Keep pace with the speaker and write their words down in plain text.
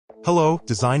Hello,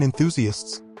 design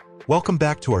enthusiasts. Welcome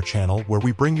back to our channel where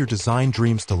we bring your design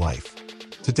dreams to life.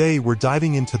 Today, we're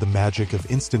diving into the magic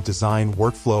of instant design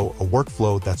workflow, a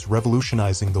workflow that's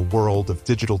revolutionizing the world of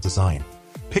digital design.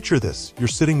 Picture this, you're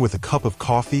sitting with a cup of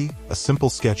coffee, a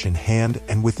simple sketch in hand,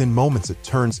 and within moments it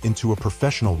turns into a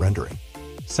professional rendering.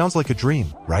 Sounds like a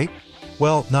dream, right?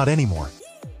 Well, not anymore.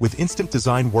 With instant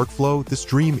design workflow, this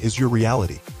dream is your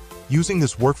reality. Using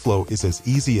this workflow is as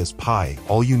easy as pie.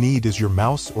 All you need is your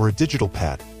mouse or a digital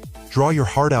pad. Draw your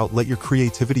heart out, let your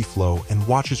creativity flow, and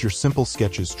watch as your simple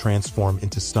sketches transform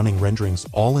into stunning renderings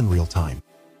all in real time.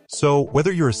 So,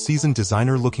 whether you're a seasoned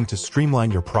designer looking to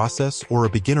streamline your process or a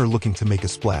beginner looking to make a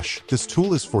splash, this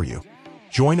tool is for you.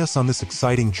 Join us on this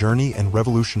exciting journey and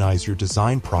revolutionize your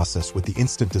design process with the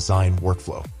instant design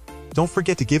workflow. Don't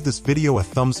forget to give this video a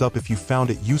thumbs up if you found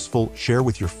it useful, share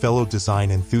with your fellow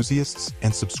design enthusiasts,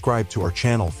 and subscribe to our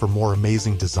channel for more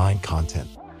amazing design content.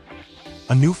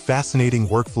 A new fascinating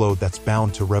workflow that's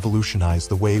bound to revolutionize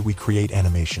the way we create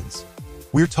animations.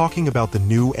 We're talking about the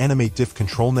new Animate Diff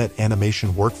ControlNet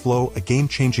animation workflow, a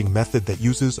game-changing method that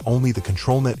uses only the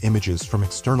ControlNet images from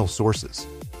external sources.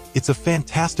 It's a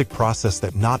fantastic process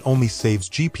that not only saves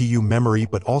GPU memory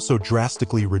but also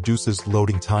drastically reduces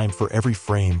loading time for every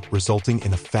frame, resulting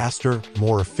in a faster,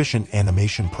 more efficient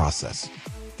animation process.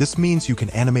 This means you can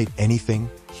animate anything: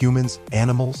 humans,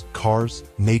 animals, cars,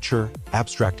 nature,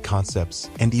 abstract concepts,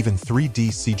 and even 3D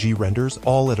CG renders,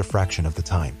 all at a fraction of the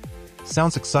time.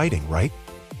 Sounds exciting, right?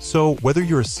 So, whether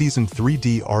you're a seasoned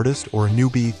 3D artist or a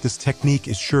newbie, this technique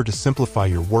is sure to simplify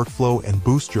your workflow and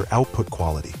boost your output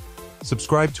quality.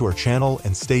 Subscribe to our channel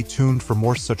and stay tuned for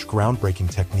more such groundbreaking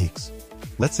techniques.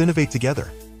 Let's innovate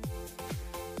together.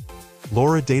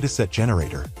 LORA Dataset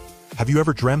Generator. Have you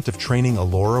ever dreamt of training a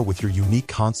LORA with your unique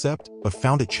concept, but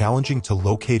found it challenging to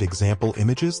locate example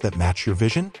images that match your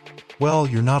vision? Well,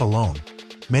 you're not alone.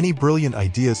 Many brilliant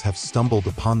ideas have stumbled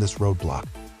upon this roadblock.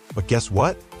 But guess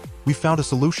what? We found a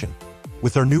solution.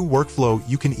 With our new workflow,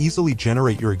 you can easily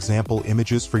generate your example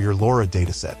images for your LORA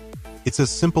dataset. It's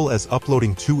as simple as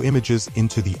uploading 2 images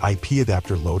into the IP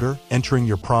adapter loader, entering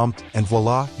your prompt, and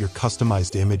voila, your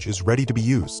customized image is ready to be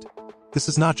used. This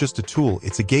is not just a tool,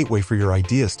 it's a gateway for your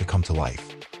ideas to come to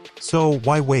life. So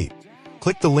why wait?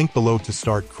 Click the link below to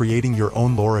start creating your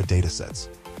own LORA datasets.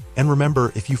 And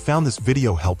remember, if you found this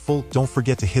video helpful, don't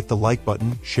forget to hit the like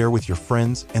button, share with your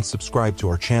friends, and subscribe to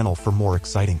our channel for more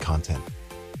exciting content.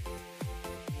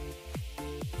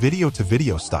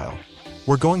 Video-to-video style.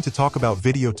 We're going to talk about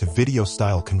video-to-video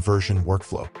style conversion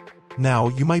workflow. Now,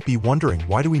 you might be wondering,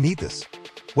 why do we need this?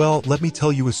 Well, let me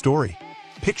tell you a story.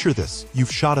 Picture this,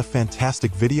 you've shot a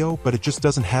fantastic video, but it just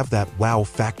doesn't have that wow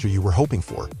factor you were hoping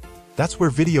for. That's where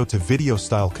video-to-video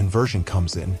style conversion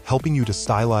comes in, helping you to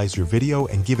stylize your video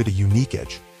and give it a unique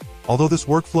edge. Although this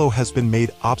workflow has been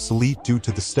made obsolete due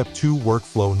to the Step 2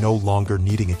 workflow no longer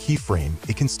needing a keyframe,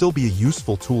 it can still be a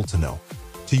useful tool to know.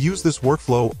 To use this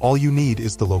workflow, all you need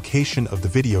is the location of the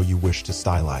video you wish to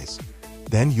stylize.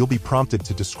 Then you'll be prompted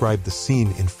to describe the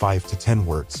scene in 5 to 10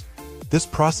 words. This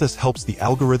process helps the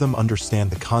algorithm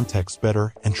understand the context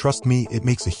better, and trust me, it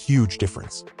makes a huge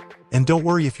difference. And don't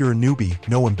worry if you're a newbie,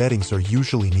 no embeddings are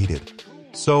usually needed.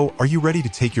 So, are you ready to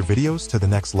take your videos to the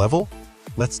next level?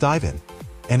 Let's dive in.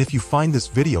 And if you find this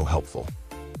video helpful,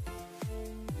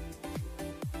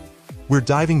 we're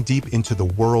diving deep into the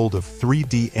world of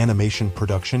 3D animation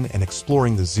production and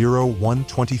exploring the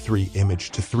 0-1-23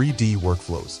 image to 3D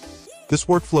workflows. This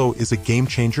workflow is a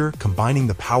game-changer, combining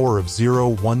the power of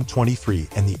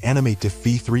 0-1-23 and the Animate Diff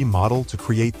v3 model to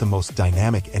create the most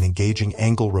dynamic and engaging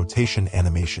angle rotation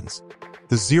animations.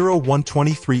 The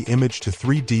 0-1-23 image to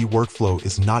 3D workflow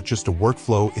is not just a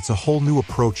workflow, it's a whole new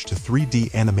approach to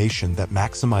 3D animation that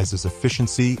maximizes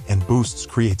efficiency and boosts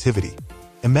creativity.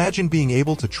 Imagine being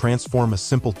able to transform a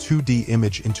simple 2D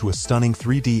image into a stunning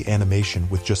 3D animation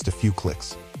with just a few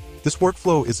clicks. This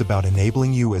workflow is about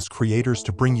enabling you as creators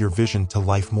to bring your vision to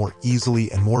life more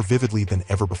easily and more vividly than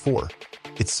ever before.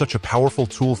 It's such a powerful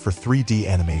tool for 3D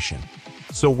animation.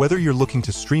 So whether you're looking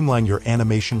to streamline your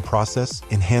animation process,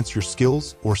 enhance your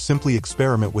skills, or simply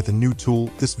experiment with a new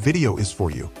tool, this video is for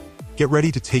you. Get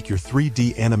ready to take your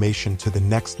 3D animation to the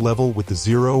next level with the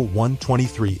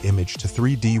 0-1-23 image to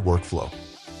 3D workflow.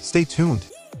 Stay tuned.